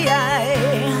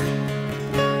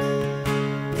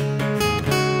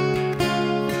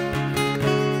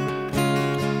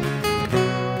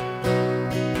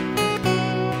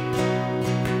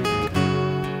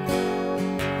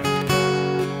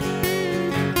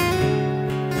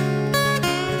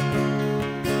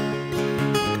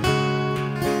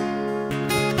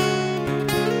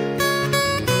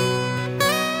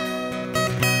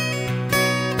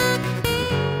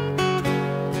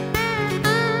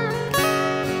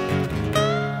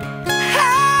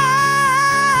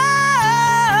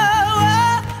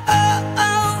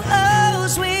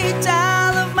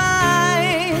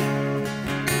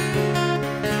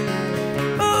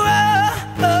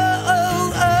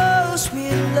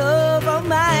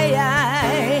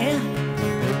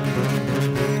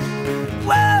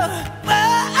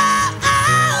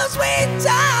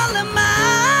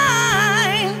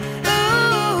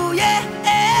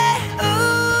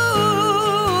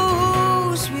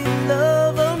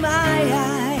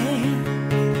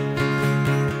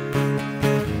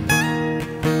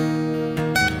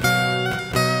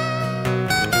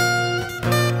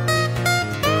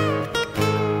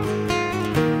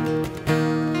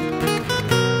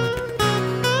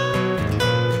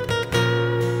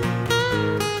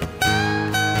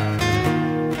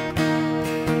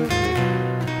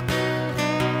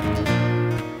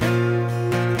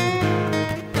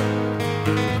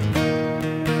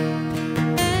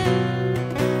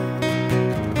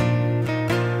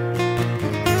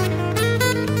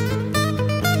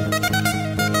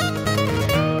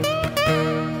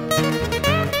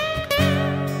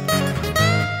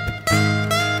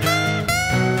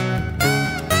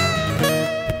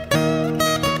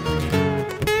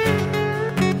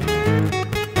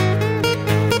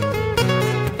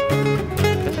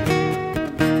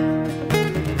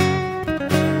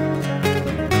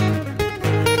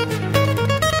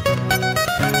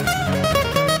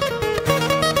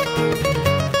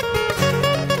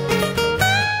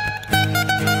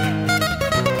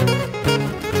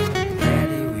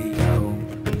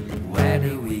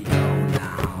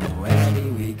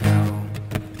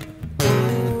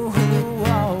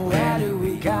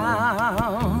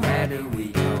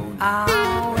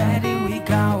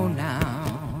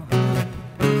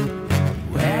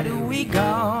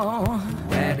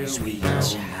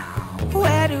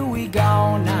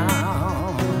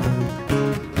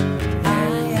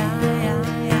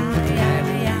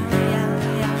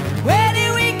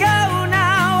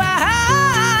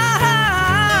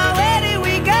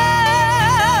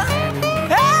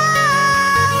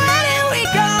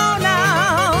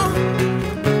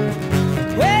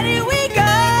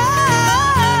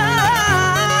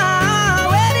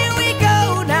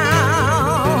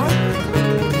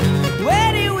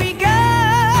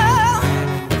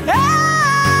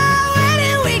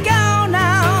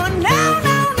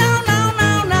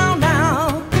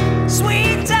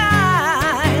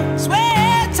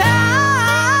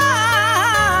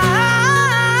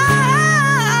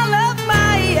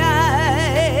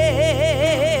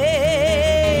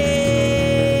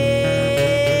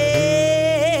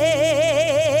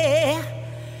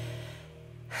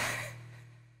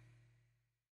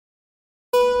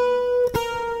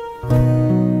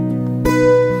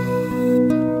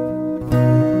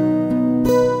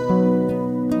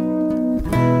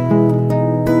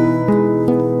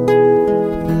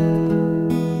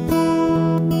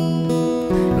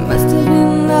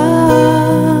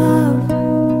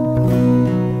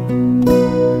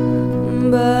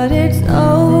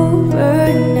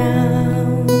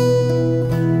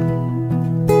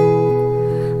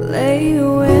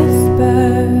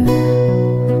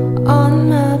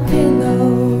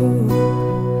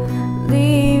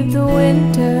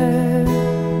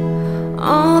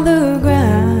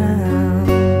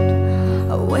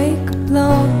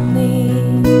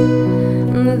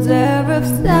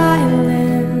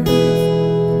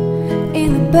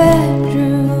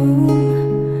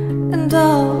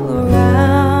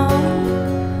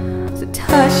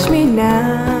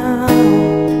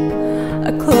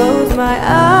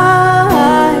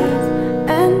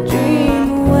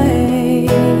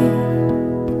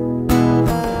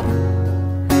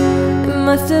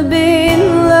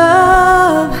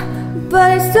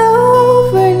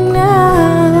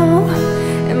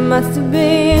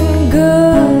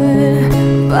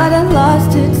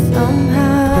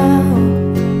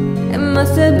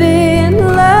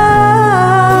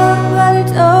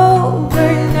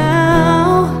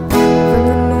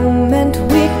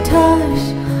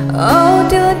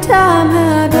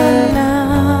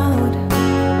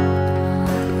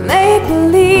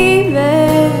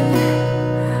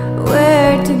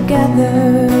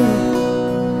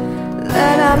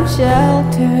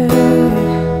 sheltered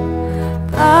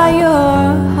by your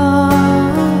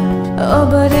heart. Oh,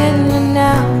 but in and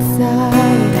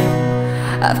outside,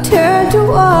 I've turned to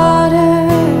water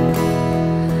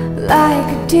like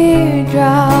a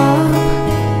teardrop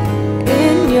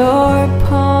in your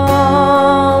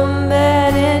palm,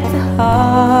 and it's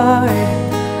hard.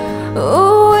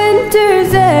 Oh,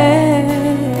 winter's end,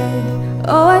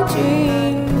 oh, I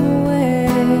dream away.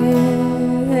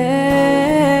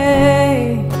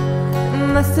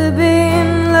 Must have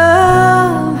been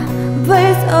love, but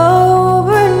it's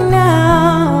over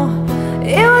now.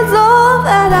 It was all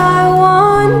that I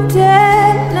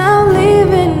wanted, now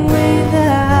leaving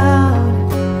without.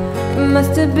 It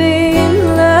must have been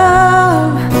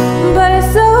love, but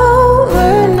it's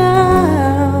over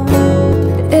now.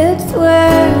 It's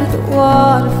where the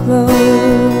water flows,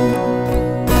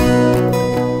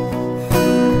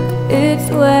 it's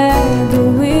where the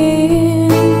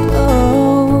wind blows.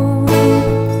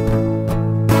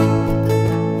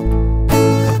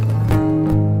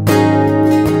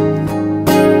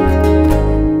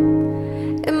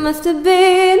 It must have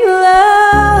been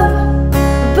love,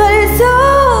 but it's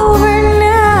over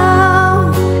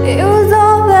now. It was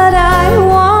all that I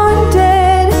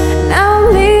wanted, now I'm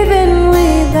leaving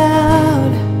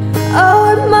without. Oh,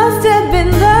 it must have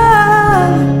been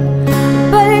love,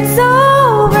 but it's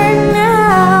over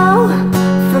now.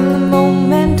 From the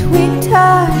moment we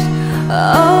touched,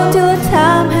 oh, till the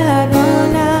time had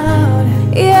run out.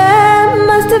 Yeah, it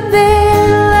must have been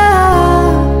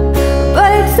love, but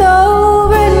it's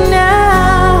over now.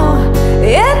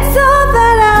 It's all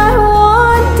that I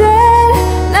wanted,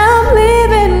 now I'm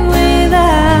leaving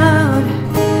without.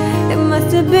 It must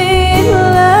have been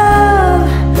love,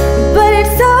 but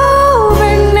it's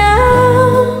over now.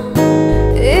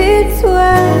 It's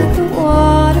where the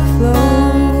water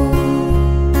flows,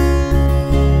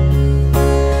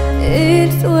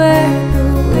 it's where the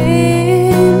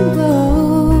wind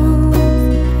blows.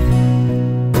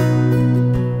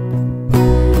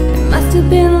 It must have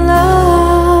been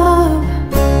love,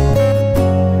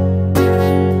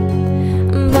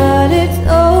 but it's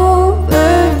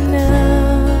over now.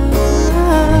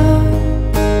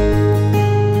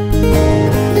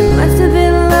 It must have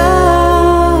been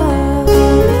love,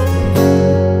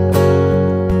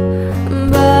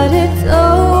 but it's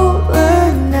over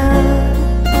now.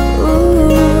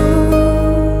 Ooh.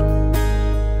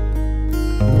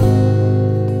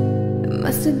 It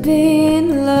must have been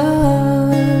love.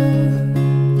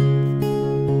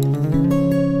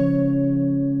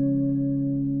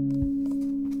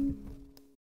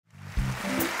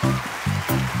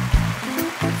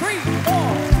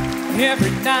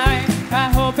 Every night I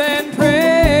hope and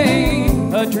pray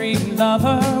a dream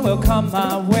lover will come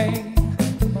my way,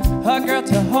 a girl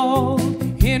to hold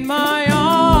in my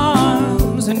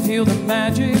arms and feel the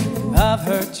magic of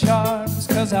her charms.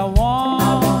 'Cause I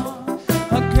want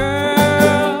a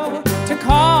girl to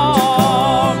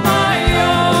call my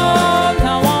own.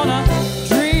 I want a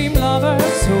dream lover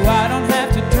so I don't have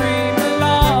to dream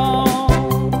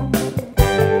alone.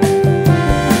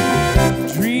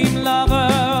 Dream lover,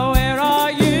 where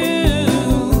are you?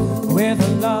 With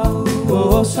a love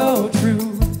oh so true,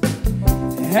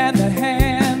 and the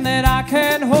hand that I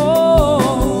can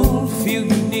hold, feel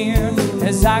you near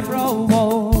as I grow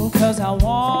old. 'Cause I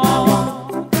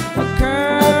want a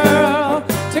girl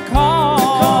to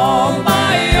call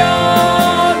my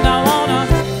own. I want a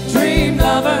dream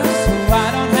lover so I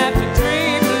don't have to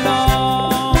dream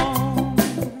alone.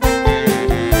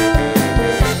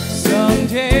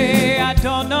 Someday, I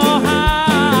don't know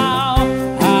how,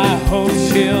 I hope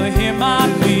she'll hear my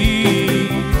plea.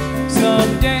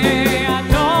 Someday, I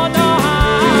don't know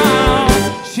how,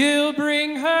 she'll bring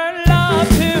her love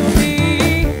to me.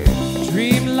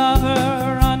 Dream lover,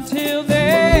 until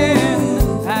then,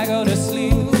 I go to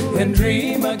sleep and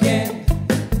dream again.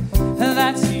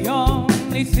 That's the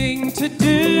only thing to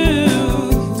do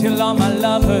till all my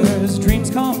lovers' dreams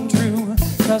come true.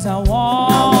 'Cause I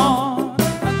want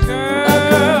a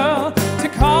girl to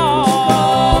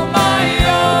call my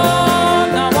own.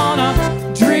 I want a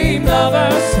dream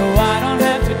lover so I don't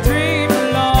have to dream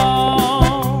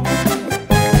alone.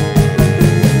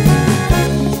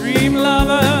 Dream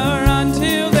lover,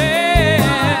 until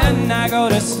then, I go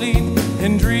to sleep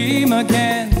and dream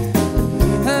again.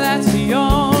 That's the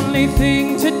only thing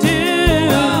to do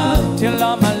till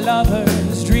all my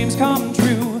lovers' dreams come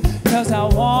true. 'Cause I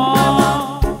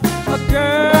want a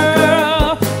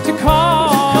girl to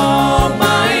call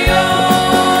my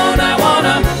own. I want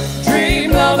a dream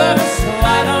lover so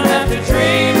I don't have to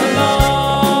dream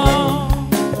alone.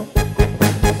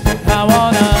 I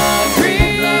want a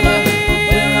dream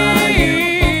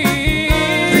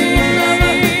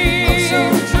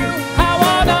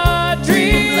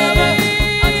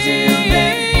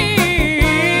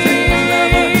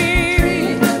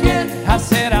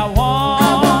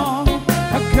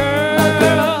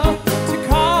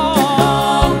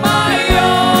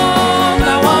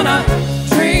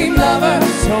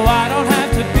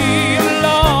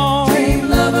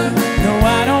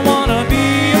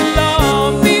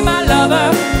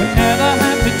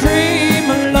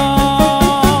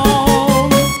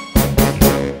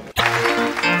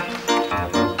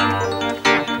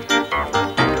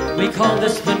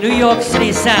This is the New York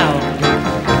City sound.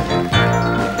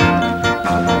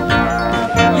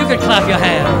 You can clap your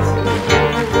hands.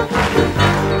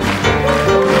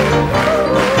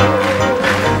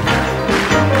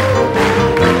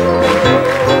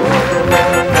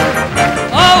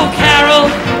 Oh, Carol,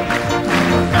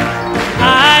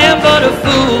 I am but a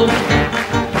fool.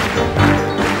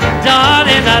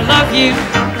 Darling, I love you,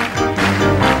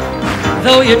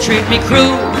 though you treat me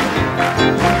cruel.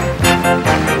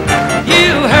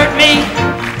 You hurt me,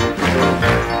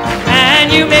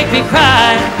 and you make me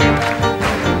cry.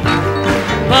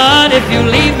 But if you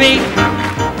leave me,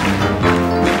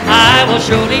 I will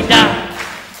surely die.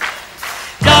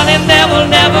 Darling, there will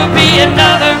never be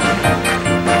another,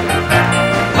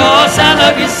 'cause I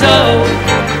love you so.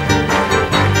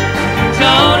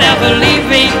 Don't ever leave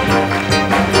me,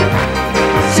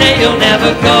 say you'll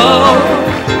never go.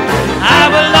 I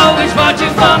will always want you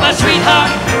for my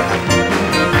sweetheart,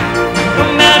 no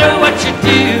matter what you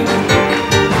do.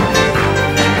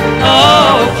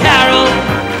 Oh, Carol,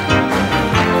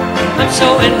 I'm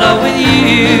so in love with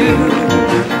you.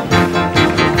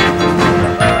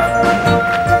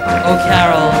 Oh,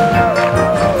 Carol,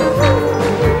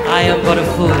 I am but a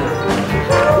fool.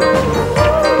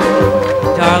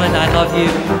 Darling, I love you,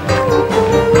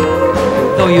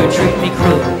 though you treat me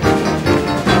cruel.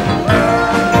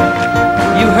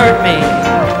 You hurt me,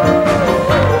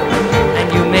 and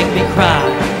you make me cry.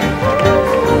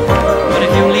 But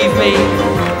if you leave me,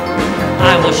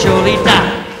 I will surely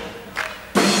die.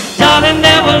 Darling,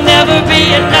 there will never be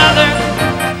another,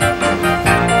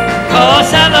 'cause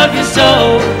I love you so.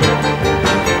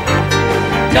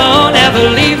 Don't ever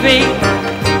leave me,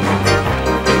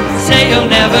 say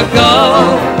you'll never go.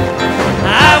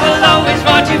 I will always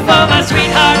want you for my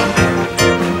sweetheart,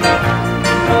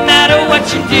 no matter what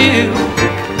you do.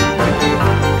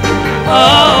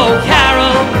 Oh,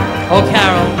 Carol, oh,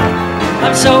 Carol,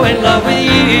 I'm so in love with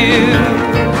you.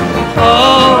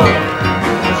 Oh,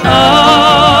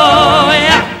 oh,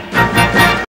 yeah.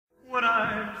 When I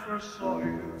first saw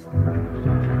you,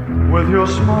 with your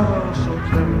smile so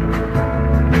tender,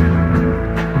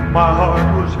 my heart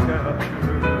was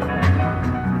captured,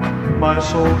 my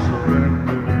soul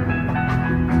surrendered.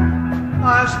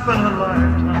 I spent a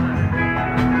lifetime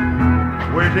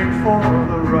waiting for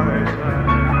the right time.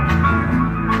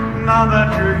 Now that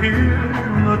you're here,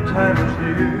 the time is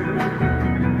here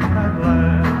at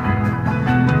last.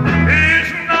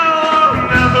 It's now or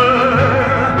never.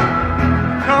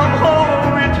 Come hold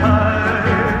me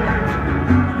tight,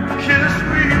 kiss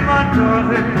me, my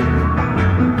darling,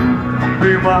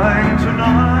 be mine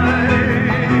tonight.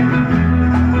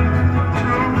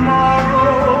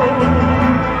 Tomorrow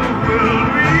will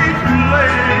be too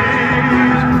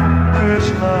late. It's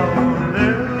now or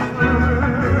never.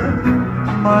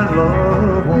 My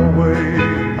love won't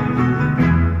wait.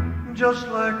 Just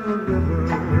like a river,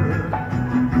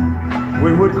 we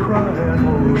would cry an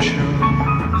ocean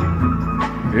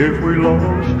if we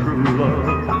lost true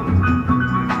love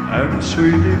and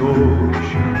sweet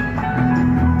devotion.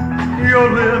 Your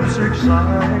lips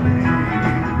excite me,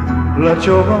 let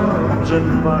your arms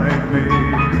invite me,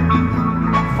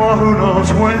 for who knows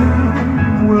when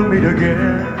we'll meet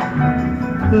again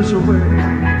this way.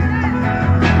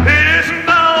 It's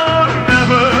now or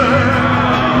never.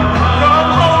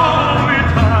 Come hold me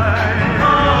tight,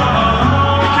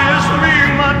 kiss me,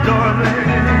 my darling,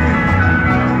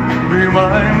 be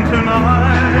mine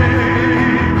tonight.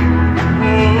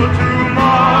 Oh,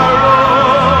 tomorrow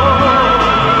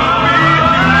will be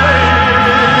too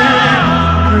late.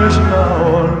 It's now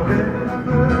or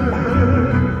never.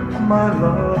 My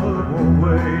love won't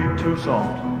wait. Too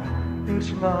soft. It's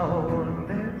now or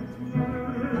never.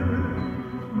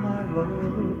 My love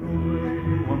won't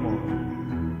wait. One more.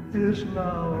 It's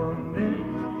now or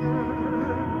never.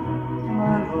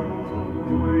 My love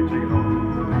won't wait. Take it home.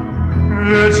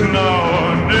 It's now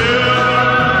or never.